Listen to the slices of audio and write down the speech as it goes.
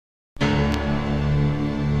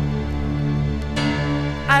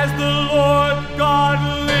As the Lord God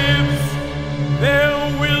lives, there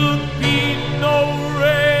will be no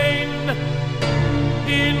rain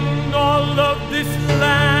in all of this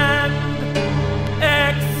land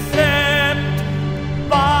except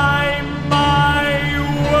by my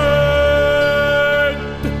word.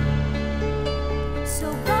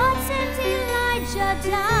 So God sent Elijah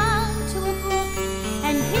down to a brook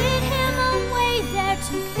and hid him away there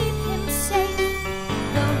to keep him safe.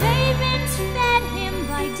 The ravens fed him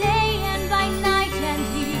by day and by night, and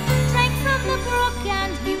he drank from the brook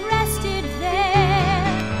and he rested there.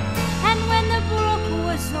 And when the brook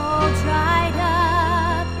was all dried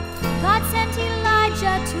up, God sent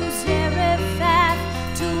Elijah to Zarephath,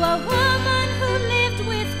 to a woman who lived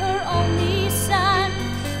with her only son,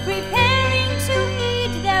 preparing to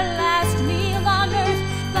eat their last meal on earth.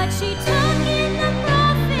 But she took in the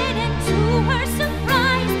prophet, and to her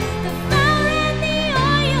surprise, the flour and the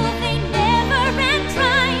oil, they never ran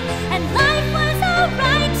dry. And life was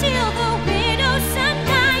alright till the widow's son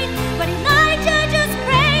died. But Elijah just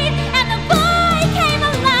prayed, and the boy came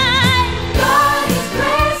alive. God is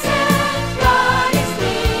present, God is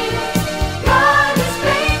near, God is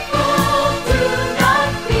faithful, do not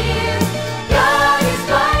fear. God is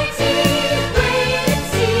mighty, wait and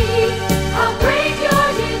see how great your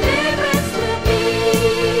deliverance will be.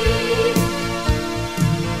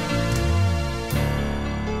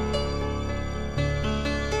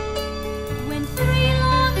 When 3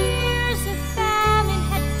 long years of famine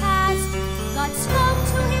had passed, God spoke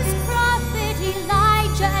to his prophet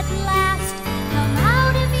Elijah at last. Come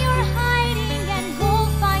out of your hiding and go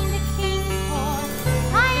find the king, for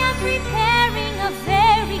I am preparing a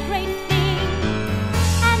very great thing.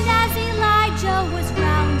 And as Elijah was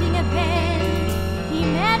rounding a bend, he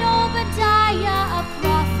met Obadiah, a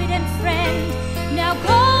prophet and friend. Now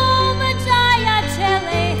go, Obadiah, tell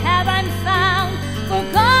Ahab I'm found, for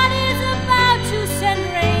God is about to send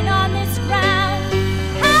rain on this ground.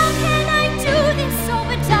 How can I do this?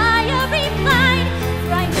 Obadiah replied,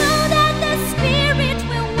 for I know that the Spirit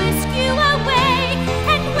will whisk you away.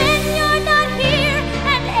 And when you're not here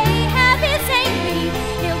and Ahab is angry,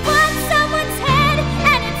 he'll want someone's head,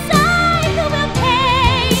 and it's I who will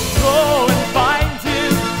pay. Go and find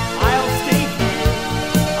him, I'll stay here.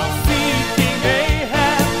 I'll see King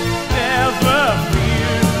Ahab, never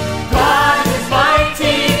fear. God is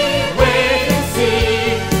mighty, wait and see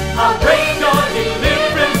how great your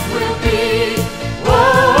deliverance will be. Oh,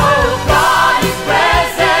 God is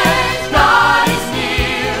present, God is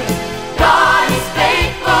near, God is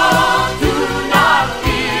faithful, do not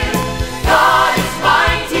fear. God is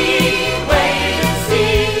mighty, wait and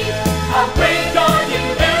see how great your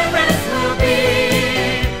deliverance will be.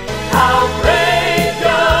 How great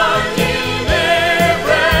your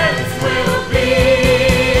deliverance will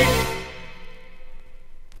be.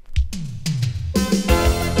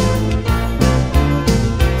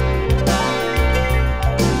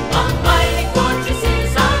 Almighty fortress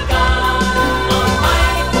is our God.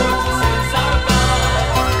 Almighty fortress is our God.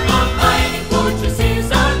 Almighty fortress is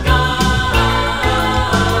our God.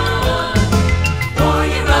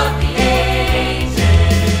 Warrior of the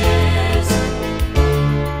ages.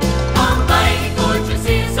 Almighty fortress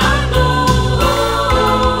is our Lord.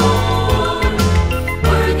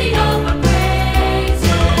 Worthy of our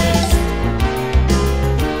praises.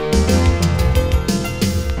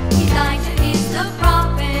 Elijah is the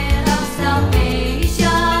prophet of salvation,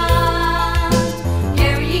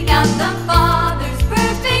 carrying out the Father's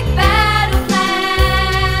perfect battle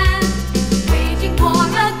plan, waging war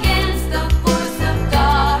against the force of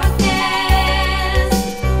darkness.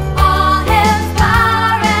 All hell's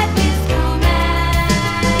power at his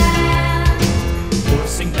command,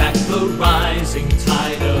 forcing back the rising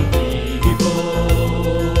tide of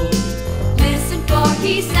evil. Listen, for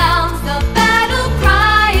he sounds the battle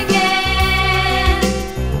cry again,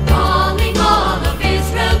 calling all of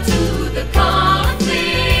Israel to the conflict.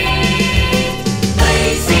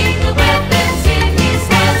 Placing the weapons in his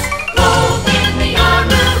hands, clothed in the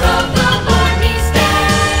armor of the Lord he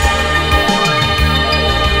stands.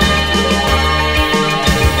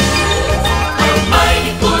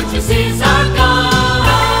 Almighty fortress is our God.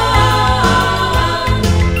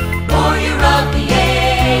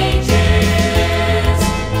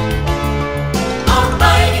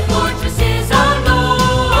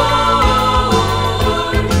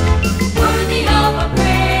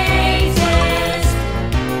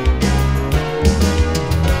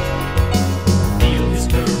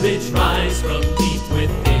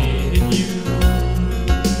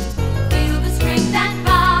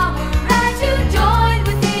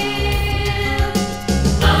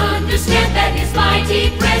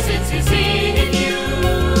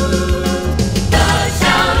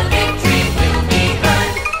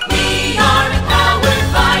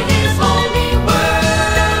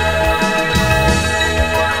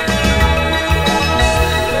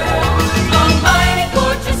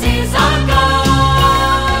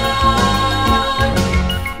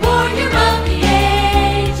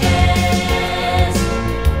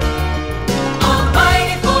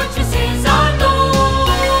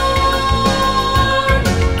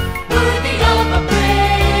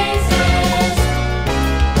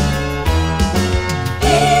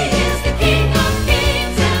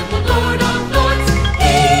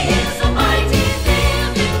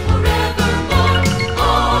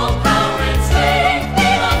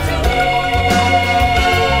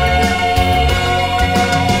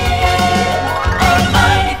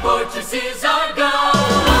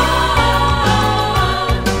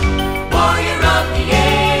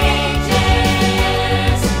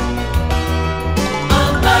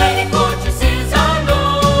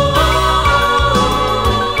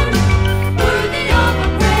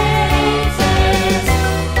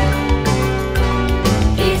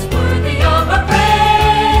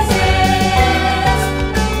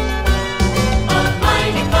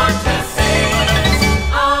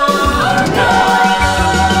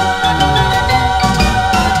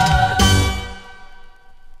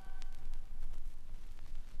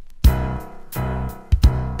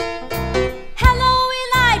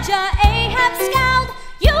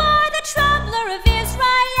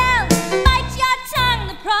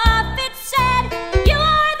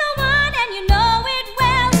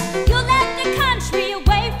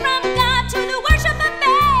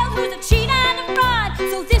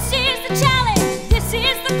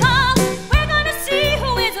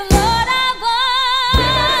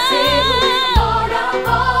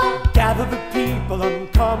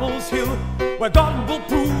 Carmel's hill, where God will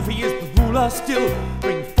prove he is the ruler still.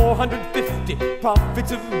 Bring 450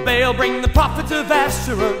 prophets of Baal, bring the prophets of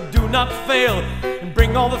Asherah, do not fail. And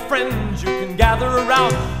bring all the friends you can gather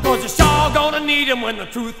around, 'cause you're sure gonna need him when the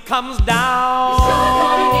truth comes down. You're sure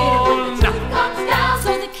gonna need him when the truth comes down.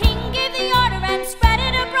 So the king gave the order and spread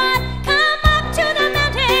it abroad. Come up to the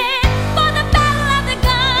mountain for the battle of the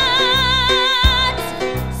gods.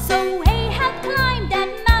 So Ahab climbed that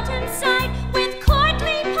mountainside with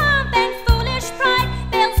courtly pomp and foolish pride.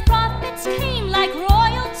 Baal's prophets came like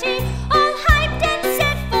royalty, all hyped and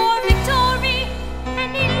set for victory.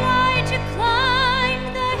 And Elijah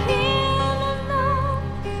climbed the hill alone,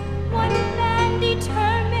 one man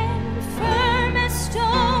determined, firm as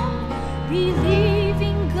stone,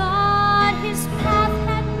 believing God his path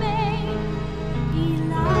had made.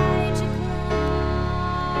 Elijah climbed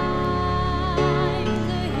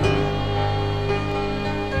the hill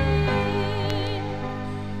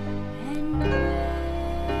and prayed.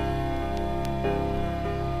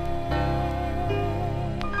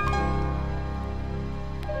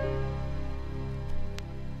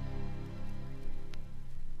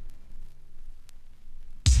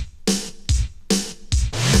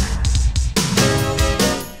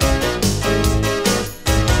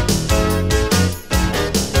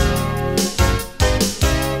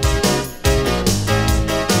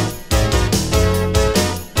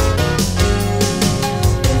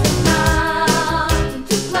 Mountain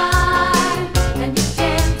to climb, and you're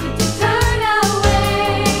tempted to turn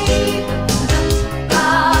away. But through the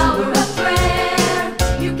power of prayer,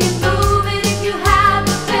 you can move it if you have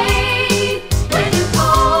the faith. When you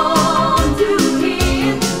call to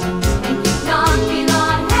Him and keep knocking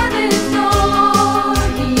on heaven's door,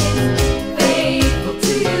 He is faithful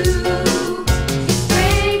to you. His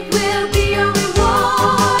strength will be your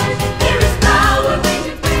reward. There is power when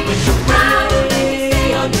you pray. When you cry, when you stay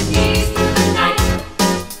on your knees through the night.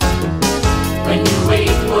 When you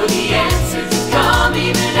wait for the answers to come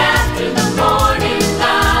even after the morning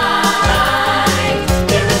light.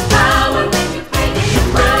 There is power when you pray. When you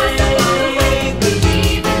rise above the way,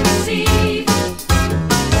 believe and receive.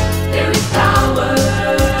 There is power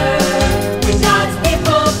when God's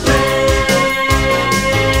people pray.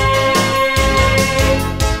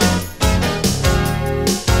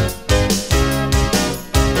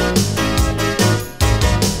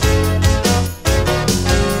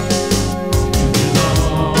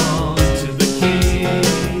 Belong to the King.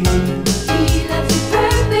 He loves you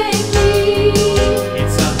perfectly.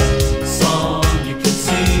 It's a song you can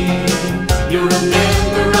sing. You're a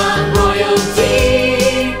member of royalty.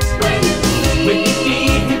 When you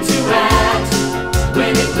need him to act,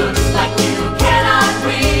 when it looks like you cannot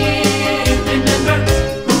win, remember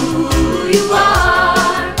who you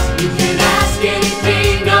are. You can ask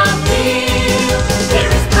anything of him.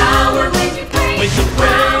 There is power when you pray. When you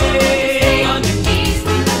stay on your knees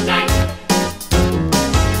through the night.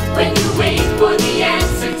 When you wait for the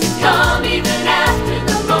answer to come even after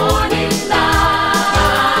the morning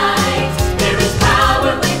light. There is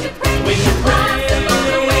power when you pray. When you rise above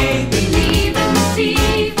the way, believe and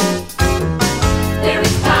receive. There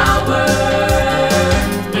is power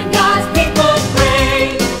when God's people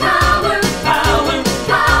pray. Power, power,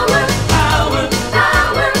 power, power,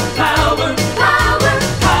 power, power, power,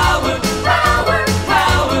 power, power,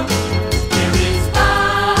 power. There is power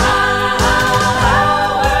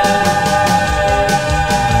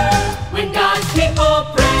when God's people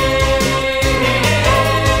pray.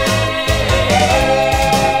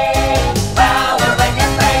 Power when you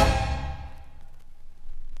pray.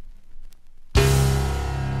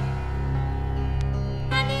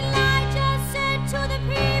 And Elijah said to the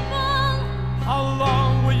people, How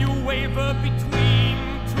long will you waver between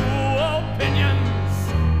two opinions?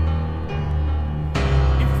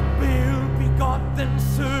 If Baal be God, then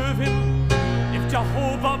serve him. If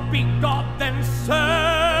Jehovah be God, then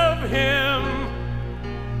serve him.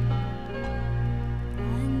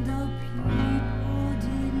 and the people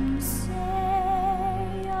didn't say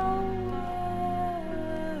a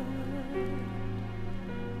word.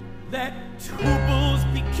 Let two bulls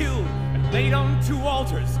be killed and laid on two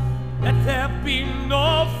altars. Let there be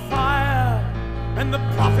no fire. And the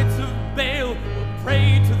prophets of Baal will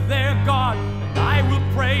pray to their God, and I will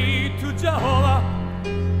pray to Jehovah,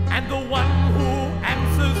 and the one who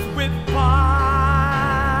answers with fire,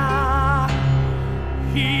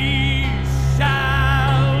 he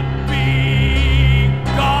shall be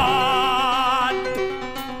God.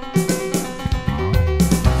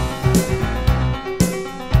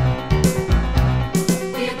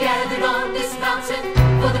 We are gathered on this mountain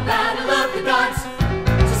for the battle of the gods,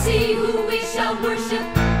 to see who we shall worship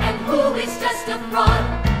and who is just a fraud.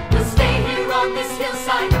 on this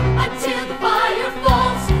hillside until the fire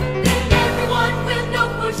falls. Then everyone will know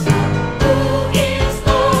for sure who is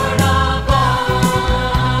Lord of all.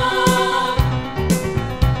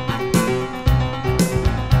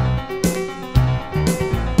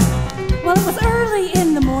 Well, it was early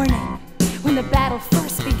in the morning when the battle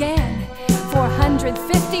first began.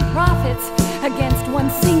 450 prophets against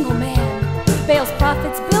one single man. Baal's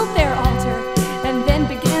prophets built their altar and then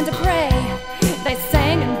began to pray. They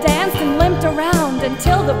sang and danced and limped around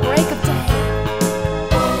until the break of day.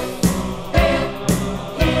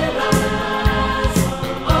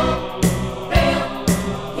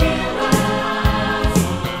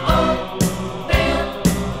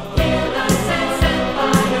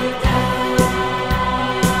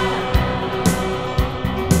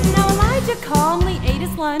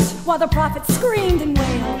 While the prophet screamed and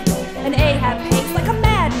wailed, and Ahab paced like a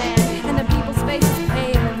madman, and the people's faces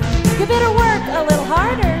paled. You better work a little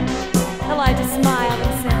harder, Elijah smiled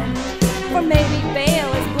and said, for maybe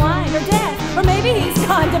Baal is blind or deaf, or maybe he's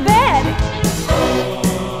gone to bed.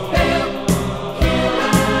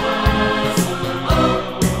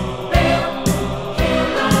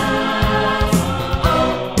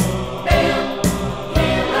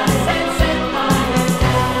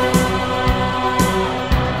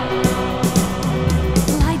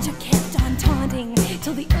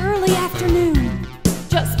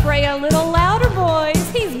 Pray a little louder, boys.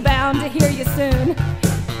 He's bound to hear you soon.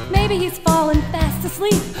 Maybe he's fallen fast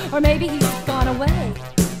asleep, or maybe he's gone away.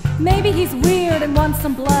 Maybe he's weird and wants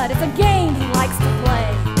some blood. It's a game he likes to play.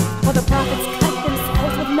 Well, the prophets cut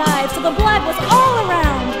themselves with knives, so the blood was all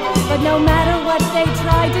around. But no matter what they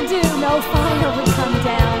tried to do, no fire would come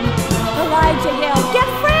down. Elijah yelled, "Get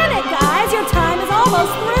frantic, guys! Your time is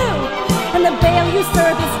almost through. And the Baal you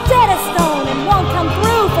serve is dead as stone and won't come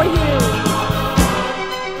through for you."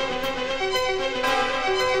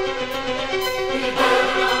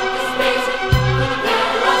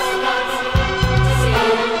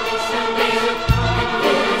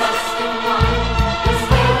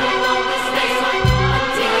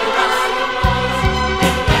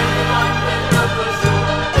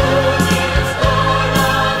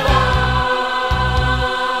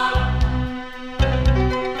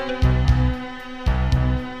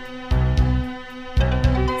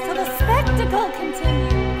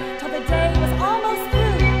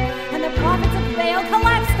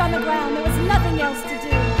 On the ground, there was nothing else to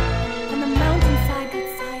do. And the mountainside got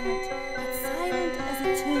silent as a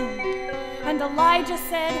tomb. And Elijah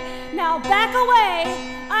said, "Now back away,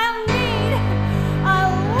 I'll need a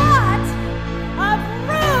lot of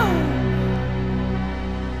room."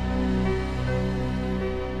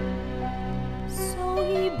 So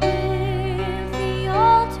he built the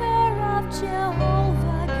altar of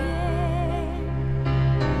Jehovah again,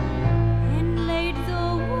 and laid the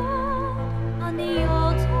wood on the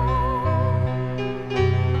altar.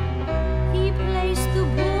 The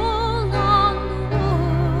bull on the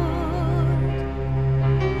wood,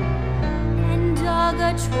 and dug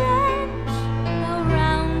a trench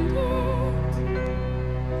around it.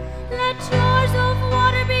 Let jars of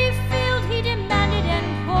water be filled, he demanded, and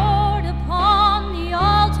poured upon the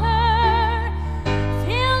altar.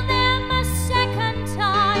 Fill them a second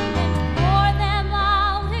time and pour them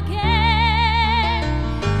out again.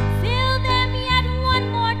 Fill them yet one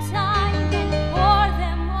more time and pour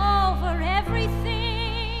them over everything.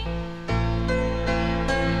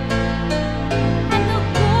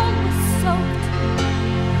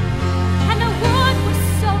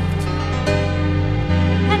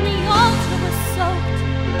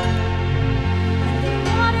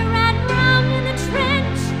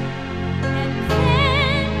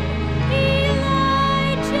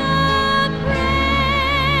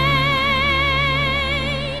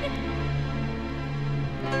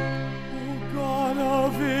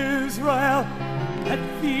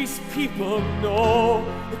 People know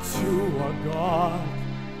that you are God.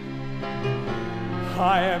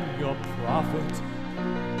 I am your prophet.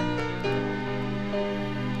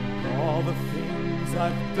 All the things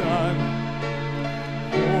I've done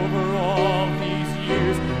over all these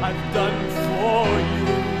years, I've done for you.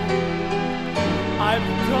 I've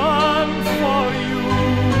done for you.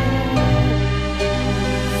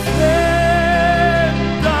 Send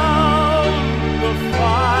down the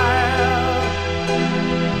fire.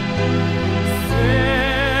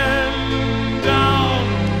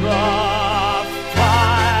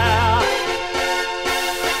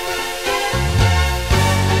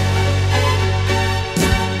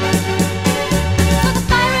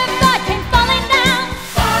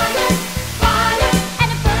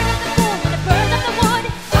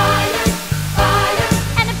 Fire,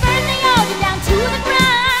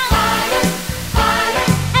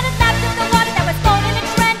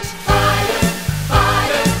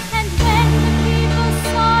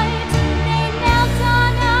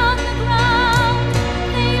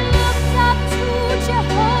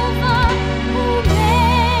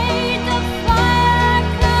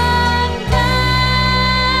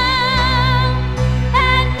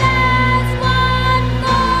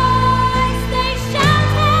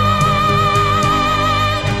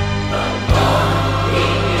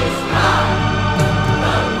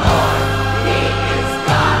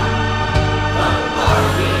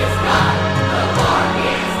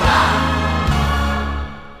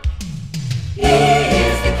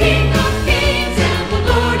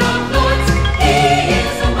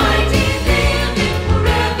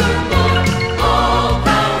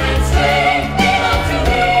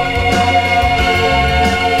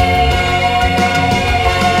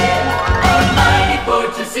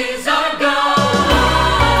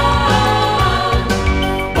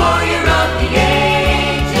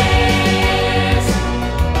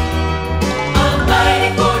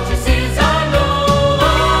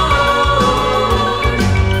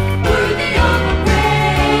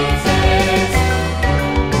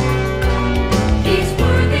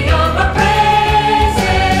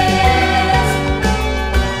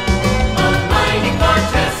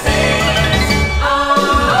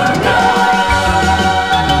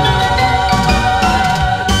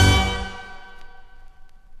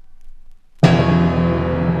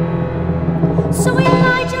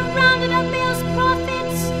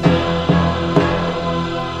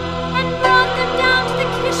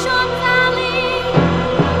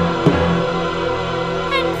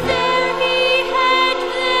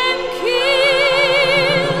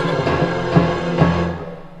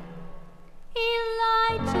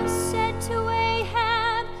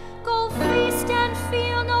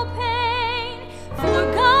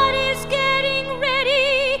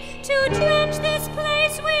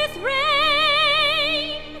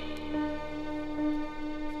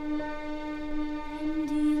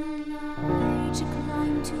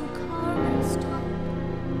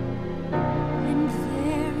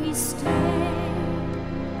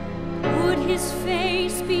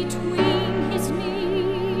 face between his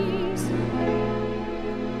knees,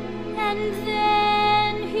 and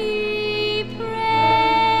then he prayed.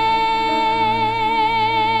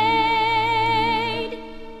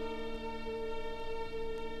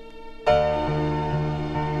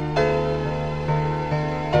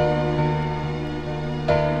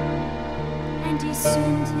 And he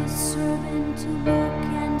sent his servant to look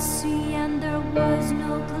and see, and there was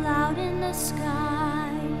no cloud in the sky.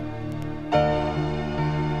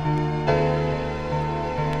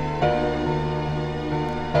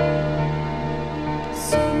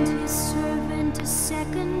 Sent his servant a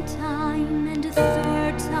second time, and a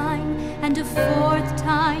third time, and a fourth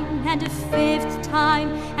time, and a fifth time,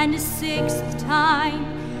 and a sixth time.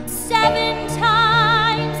 7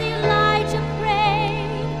 times Elijah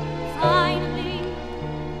prayed. Finally,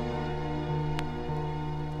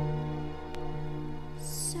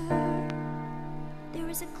 "Sir, there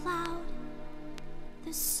is a cloud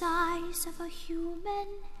the size of a human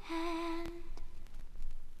hand."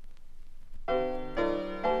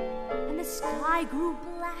 And the sky grew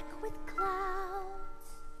black with clouds.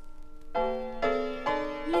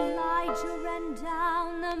 Elijah ran down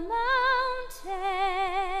the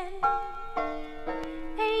mountain.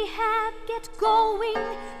 "Ahab, get going,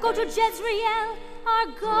 go to Jezreel. Our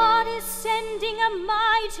God is sending a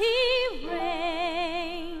mighty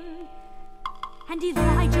rain." And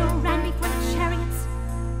Elijah ran before the chariots,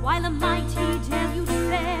 while a mighty deluge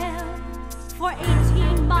fell. For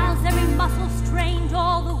 18 miles every muscle strained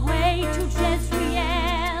all the way to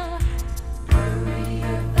Jezreel.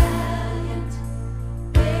 Warrior valiant,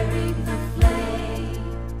 bearing the flame,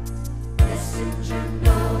 messenger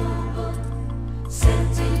noble,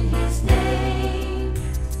 sent in his name.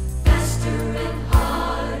 Faster and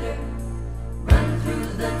harder, run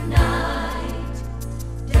through the night,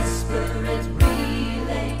 desperate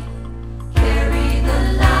relay, carry the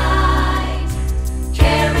light,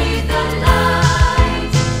 carry the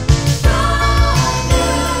light.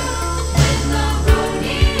 Stronger when the road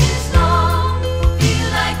is long, feel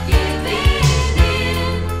like giving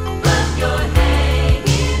in, but you're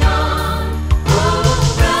hanging on. Oh,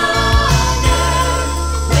 runner,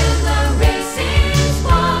 when the race is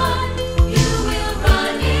won, you will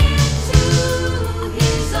run into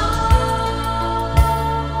his arms.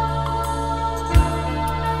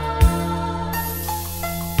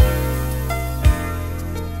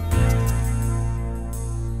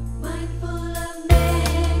 Mindful of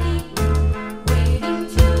many, waiting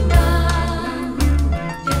to run,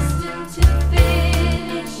 destined to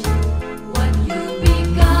finish what you've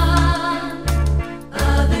begun.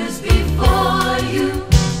 Others before you,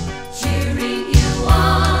 cheering you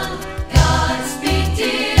on. Godspeed,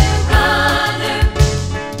 dear runner,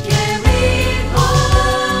 carry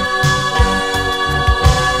home,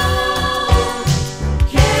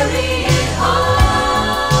 carry it home.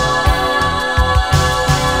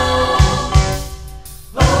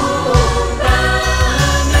 Oh,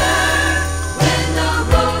 runner, when the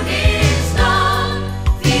road is long,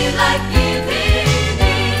 feel like giving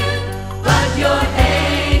in, but you're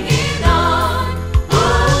hanging on.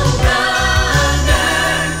 Oh, runner,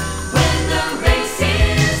 when the race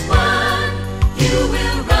is won, you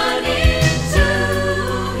will run into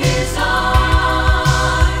his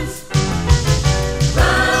arms.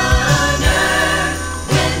 Runner,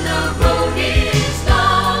 when the road is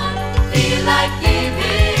long, feel like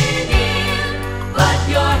giving in, but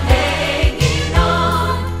you're hanging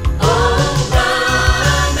on. Oh,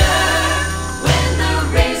 runner, when the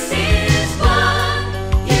race is won,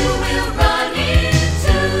 you will run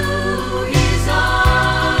into his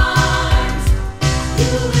arms.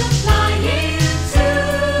 You will fly into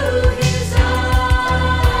his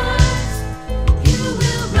arms. You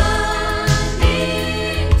will run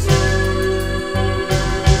into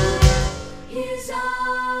his arms.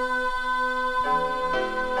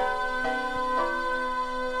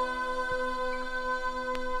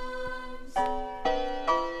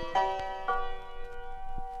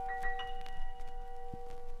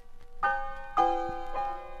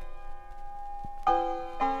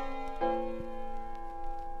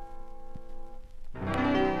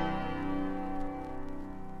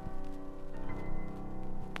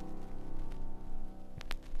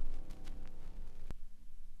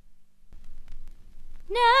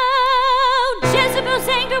 Now Jezebel's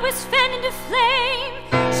anger was fanned into flame.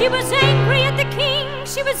 She was angry at the king,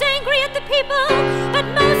 she was angry at the people, but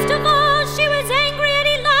most of all she was angry at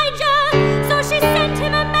Elijah. So she sent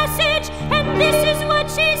him a message, and this is what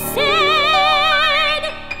she said.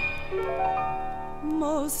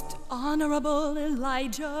 Most honorable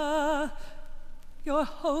Elijah, your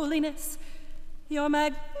holiness, your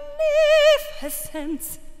magnificence,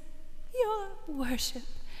 magnificence, your worship,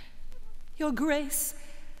 your grace,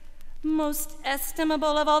 most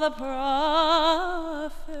estimable of all the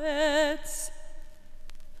prophets.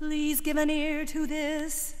 Please give an ear to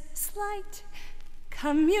this slight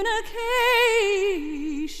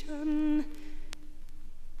communication.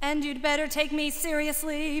 And you'd better take me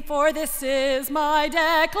seriously, for this is my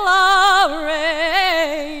declaration.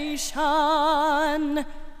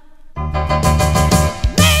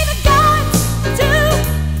 May the gods do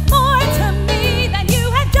more to me than you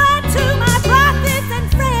have done to my prophets and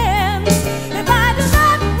friends. If I do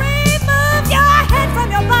not remove your head from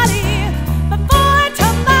your body before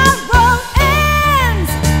tomorrow ends,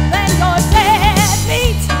 then you're dead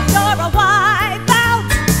meat, you're a wipeout,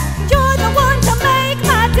 you're the one to make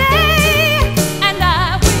my day, and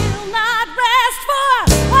I will not rest for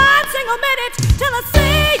 1 single minute till I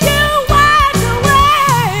see you wide away.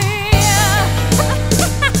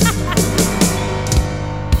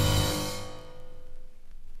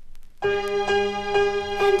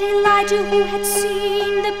 And Elijah, who had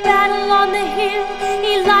seen the battle on the hill,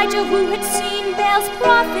 Elijah, who had seen Baal's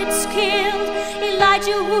prophets killed,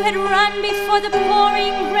 Elijah, who had run before the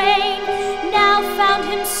pouring rain, now found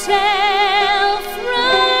himself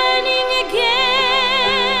running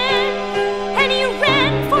again. And he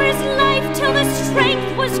ran for his life till the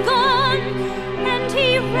strength was gone, and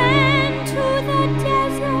he ran to the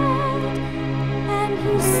desert, and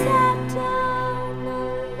he sat down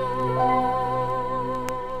alone.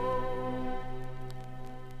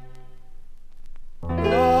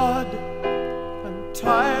 God, I'm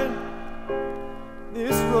tired.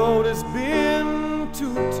 This road has been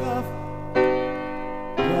too tough.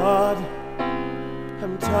 God,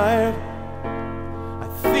 I'm tired. I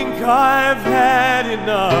think I've had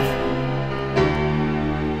enough.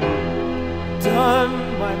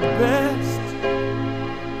 Done my best.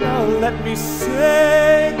 Now let me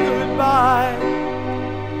say goodbye.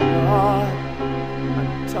 God,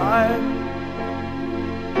 I'm tired.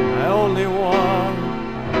 I only want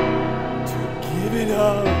to give it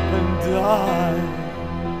up and die.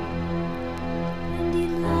 And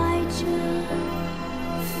Elijah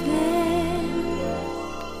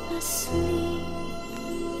fell asleep.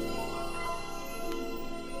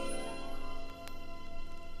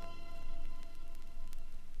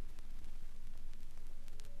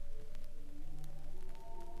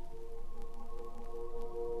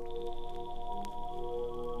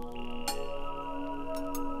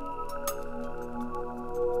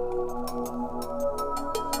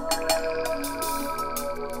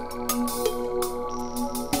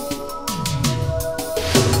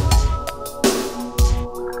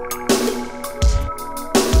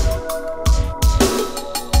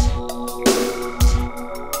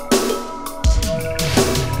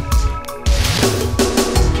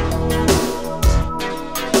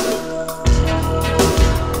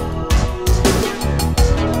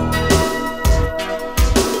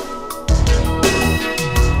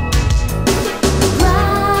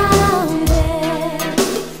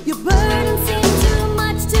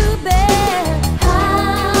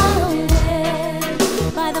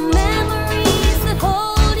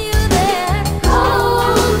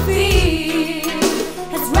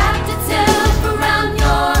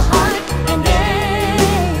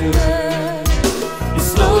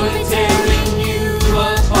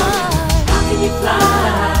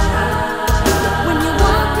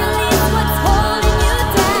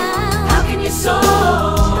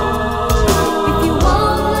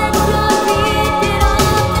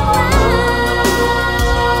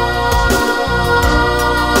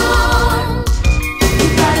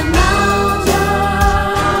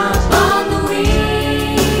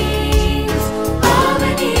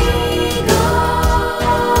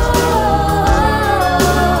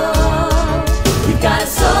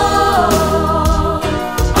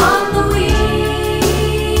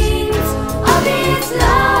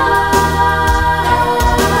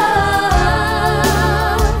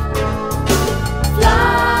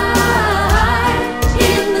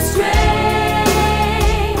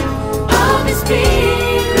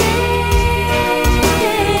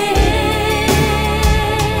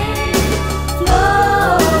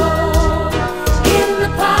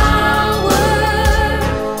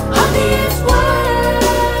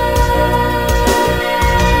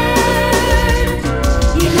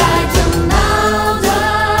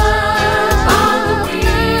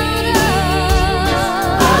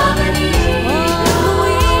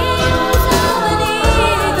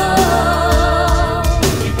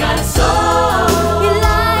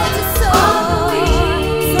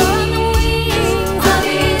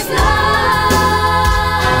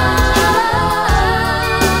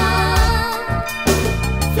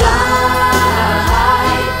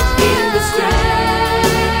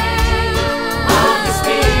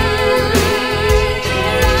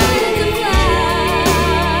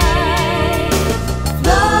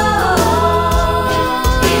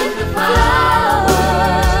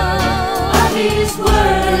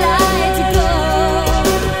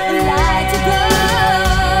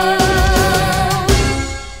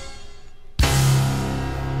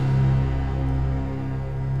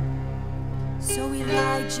 So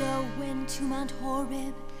Elijah went to Mount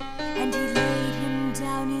Horeb, and he laid him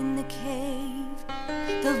down in the cave.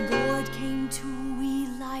 The Lord came to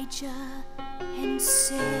Elijah and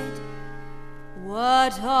said,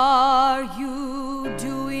 "What are you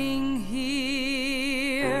doing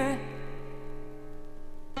here?"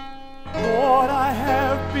 Lord, I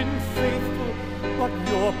have been faithful, but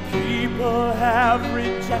your people have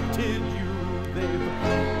rejected you. They've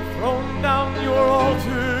thrown down your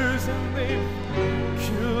altars and they've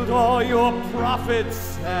killed all your prophets,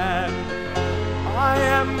 and I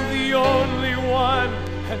am the only one,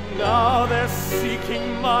 and now they're seeking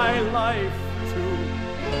my life too.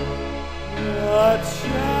 What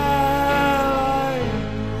shall I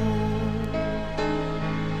do?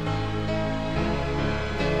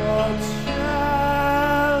 What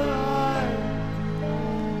shall I do?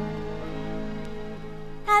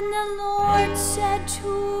 And the Lord said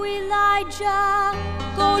to Elijah,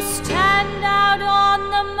 "Go stand out on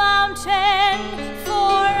the mountain,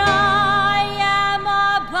 for I am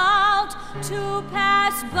about to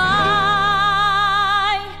pass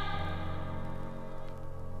by."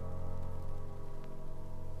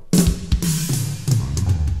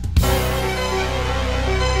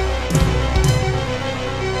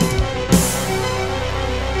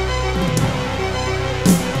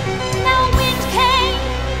 Now a wind came,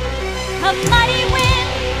 a mighty wind,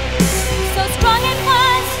 so strong it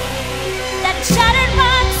was that it shattered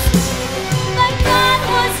rocks, but God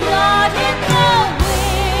was not in the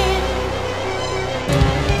wind.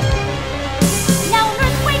 Now an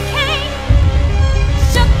earthquake came,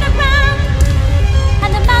 shook the ground,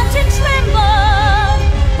 and the mountain trembled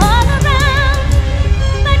all around,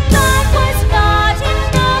 but God was not in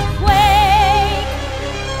the quake.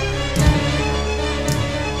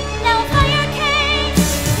 Now a fire came,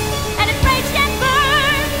 and it raged and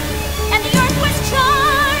burned, and the earth was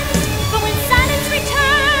charred. But when silence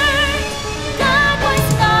returned, God was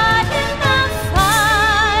not in the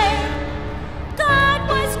fire. God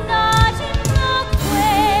was not in the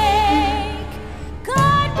quake.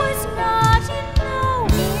 God was not in the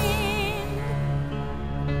wind.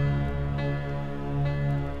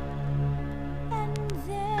 And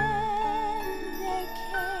then there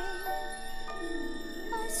came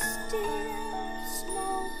a still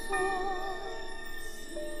small voice.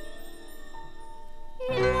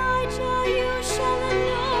 Elijah, you shall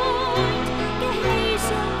anoint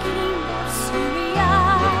Gehazi, king of Syria,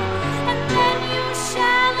 and then you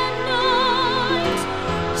shall anoint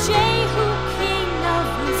Jehu, king of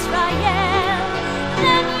Israel.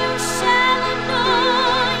 Then you shall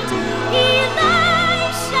anoint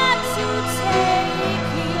Elisha to take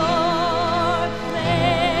your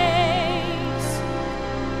place.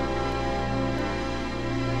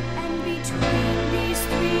 And between these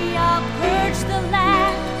three I'll purge the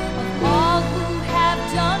land of all who have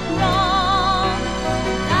done wrong.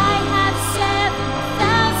 And I have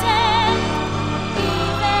 7,000,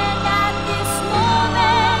 even at this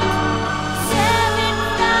moment,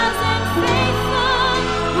 7,000 faithful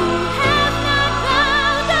who have not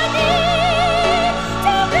bowed the knee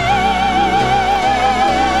to me.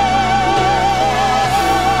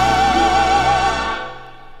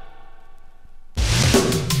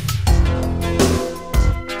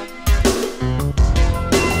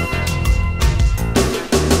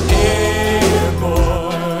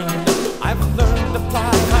 Airborne, I've learned to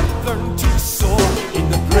fly, I've learned to soar in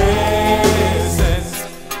the presence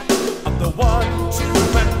of the one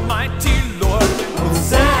true and mighty Lord.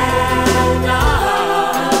 Hosanna,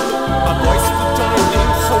 my voice will join in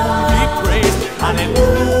holy praise.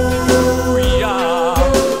 Hallelujah.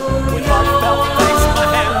 With heartfelt thanks, my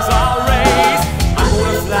hands are raised. I'm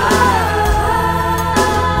gonna fly.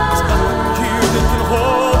 There's nothing here that can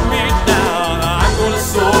hold me down. I'm gonna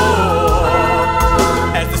soar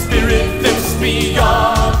as the Spirit lifts me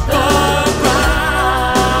off the ground.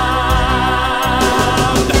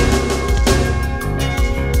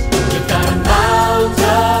 With that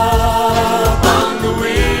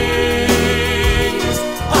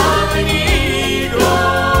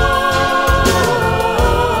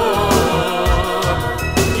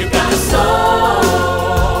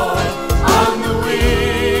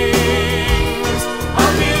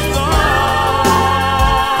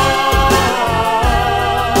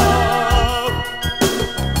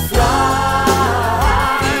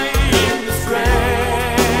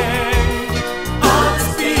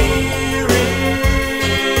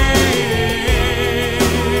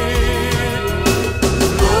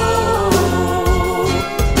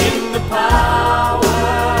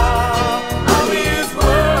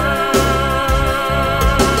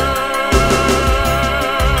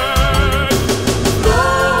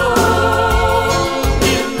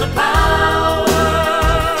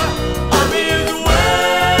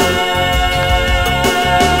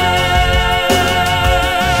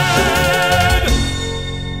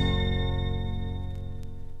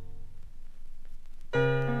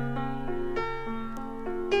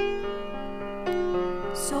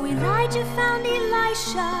Elijah found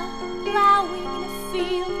Elisha plowing in a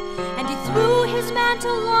field, and he threw his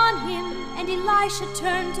mantle on him, and Elisha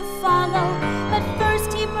turned to follow. But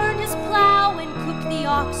first he burned his plow and cooked the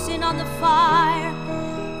oxen on the fire.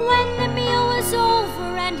 When the meal was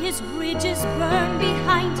over and his bridges burned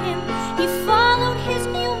behind him, he followed his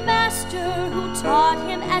new master, who taught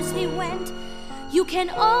him as he went. You can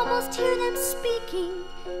almost hear them speaking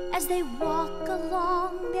as they walk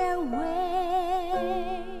along their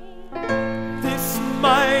way. This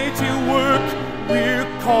mighty work we're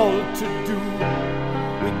called to do,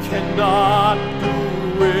 we cannot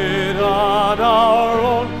do it on our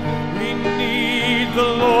own. We need the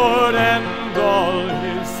Lord and all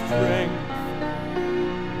His strength.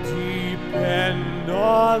 Depend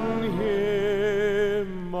on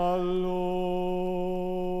Him alone.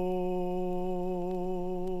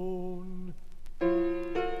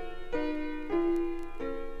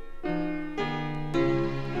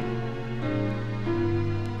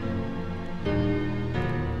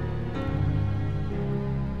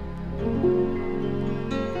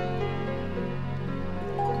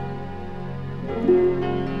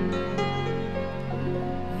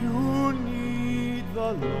 You need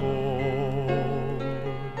the Lord.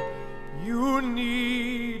 You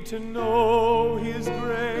need to know His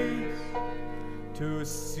grace, to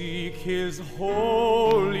seek His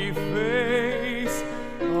holy face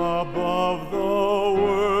above the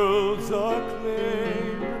world's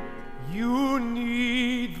acclaim. You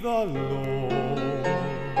need the Lord.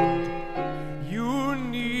 You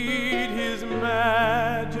need His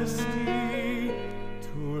majesty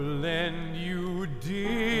to lend you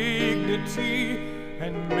dignity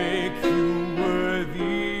and make you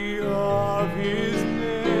worthy of His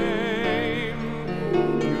name.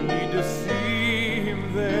 You need to see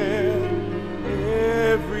Him there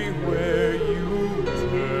everywhere you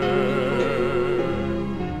turn.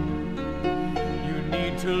 You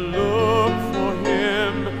need to look for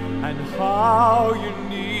Him, and how you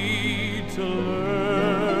need to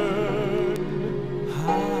learn.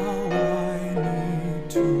 How I need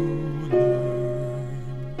to learn.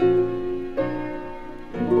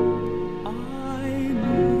 I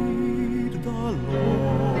need the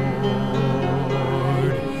Lord.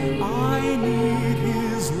 I need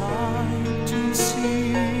His light to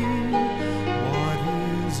see what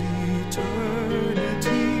is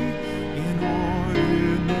eternity in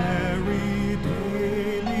ordinary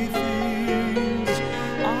daily things.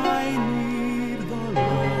 I need the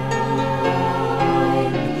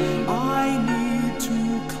Lord. I need to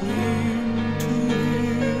cling to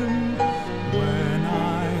Him when I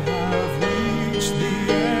have reached the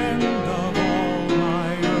end of all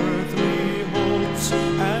my earthly hopes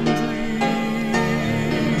and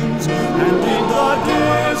dreams. And in the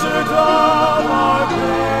desert of our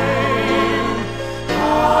pain,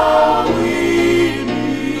 how we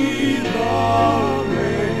need the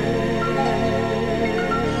rain,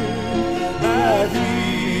 that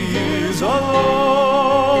He is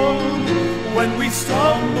alone when we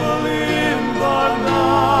stumble in the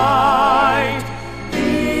night.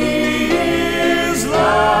 He is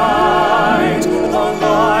light, the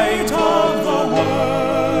light of the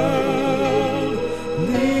world,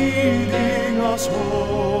 leading us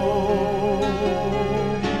home.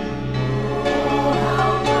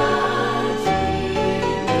 How much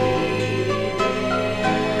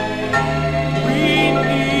We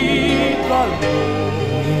need the Lord.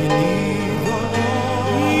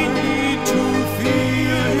 We need to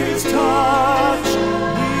feel His touch.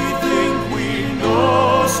 We think we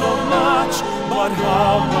know so much, but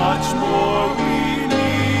how much more we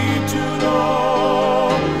need to know.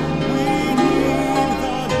 We need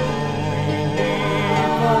the Lord.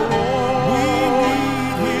 We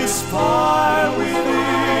need His fire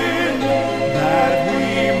within, that we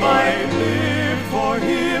might live for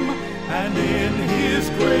Him and in His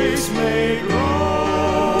grace may grow.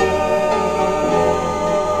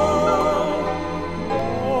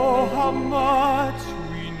 Oh, how much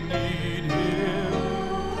we need Him.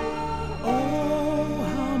 Oh,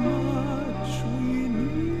 how much we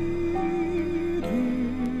need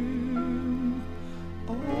Him.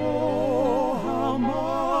 Oh, how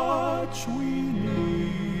much we need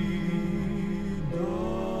the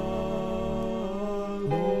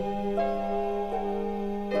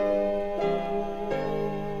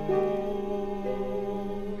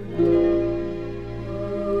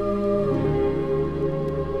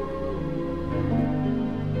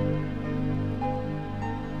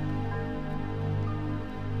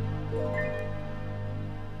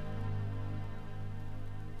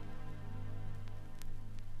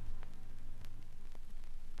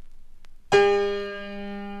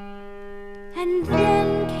And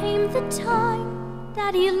then came the the time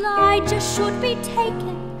that Elijah should be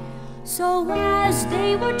taken. So as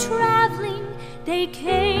they were traveling, they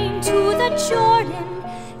came to the Jordan.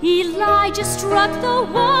 Elijah struck the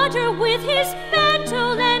water with his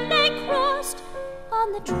mantle, and they crossed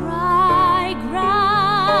on the dry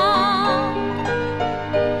ground.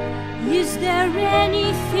 Is there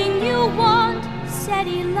anything you want? Said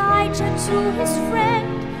Elijah to his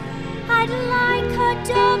friend. I'd like a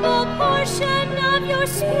double portion of your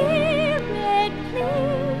spirit,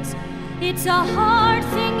 please. It's a hard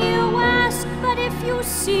thing you ask, but if you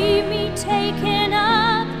see me taken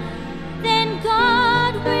up, then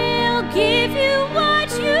God will give you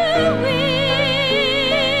what you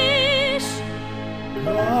wish.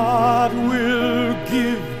 God will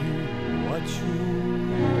give you what you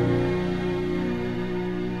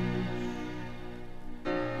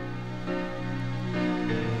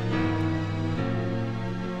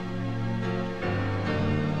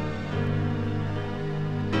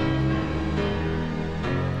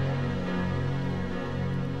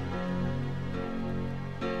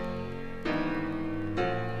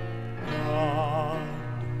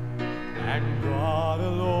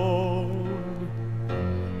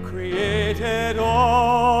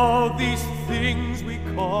all these things we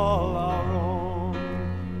call our own.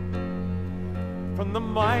 From the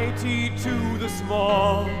mighty to the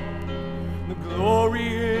small, the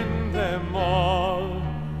glory in them all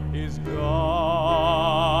is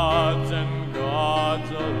God's and God's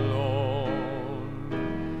alone.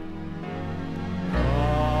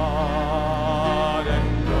 God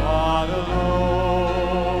and God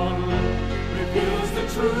alone reveals the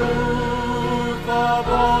truth of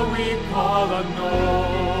all we call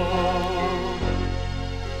unknown,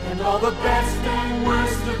 and all the best and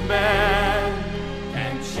worst of man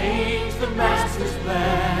can change the master's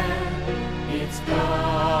plan. It's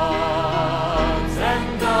God's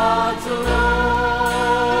and God's alone.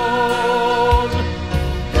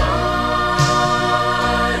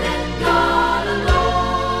 God and God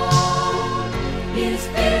alone is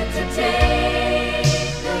fit to take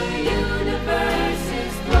the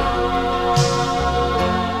universe's throne.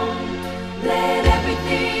 Let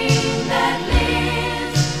everything that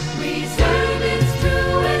lives reserve its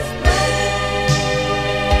truest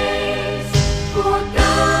place for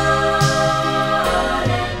God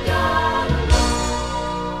and God alone.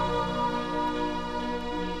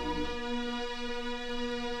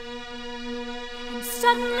 And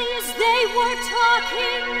suddenly, as they were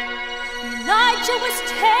talking, Elijah was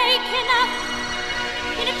taken up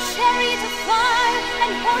in a chariot of fire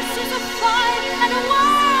and horses of fire and a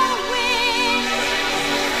whirlwind.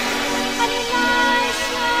 And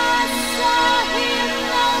Elisha saw him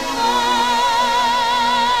no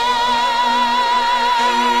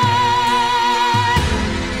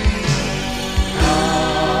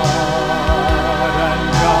God and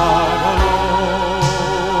God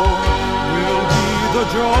alone will be the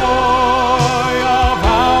joy of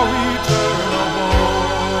our eternal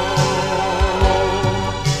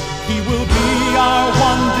home. He will be our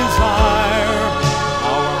one desire.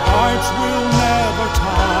 Our hearts will never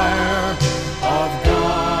tire of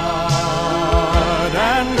God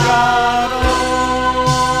and God alone.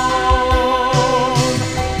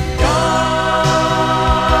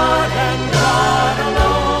 God and God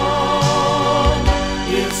alone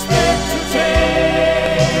is fit to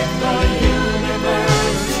take the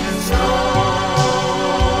universe's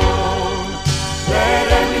throne. Let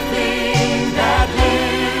everything that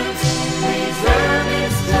lives reserve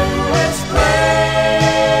its truest praise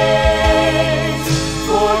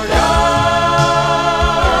for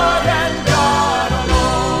God and God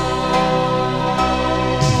alone.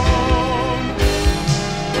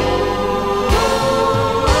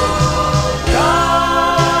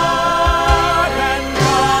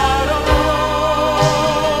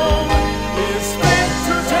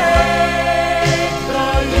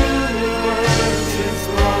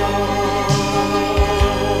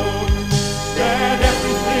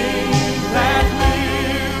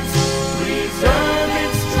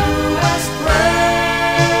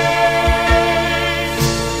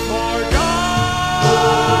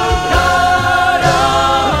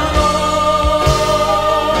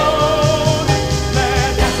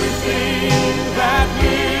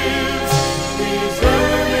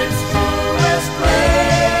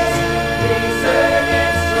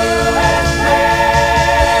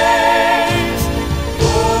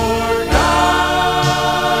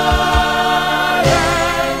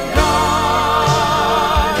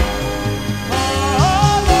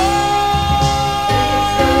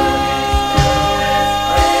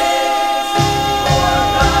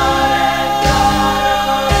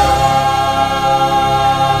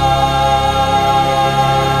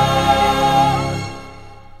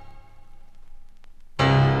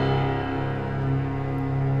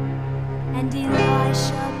 And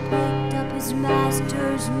Elisha picked up his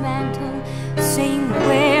master's mantle, saying,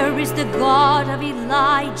 "Where is the God of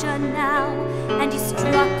Elijah now?" And he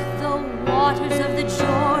struck the waters of the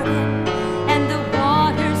Jordan, and the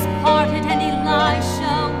waters parted, and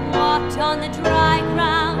Elisha walked on the dry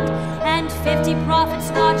ground. And 50 prophets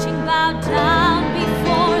watching bowed down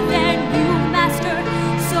before their new master.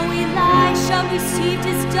 So Elisha received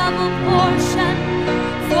his double portion,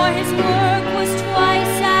 for his work was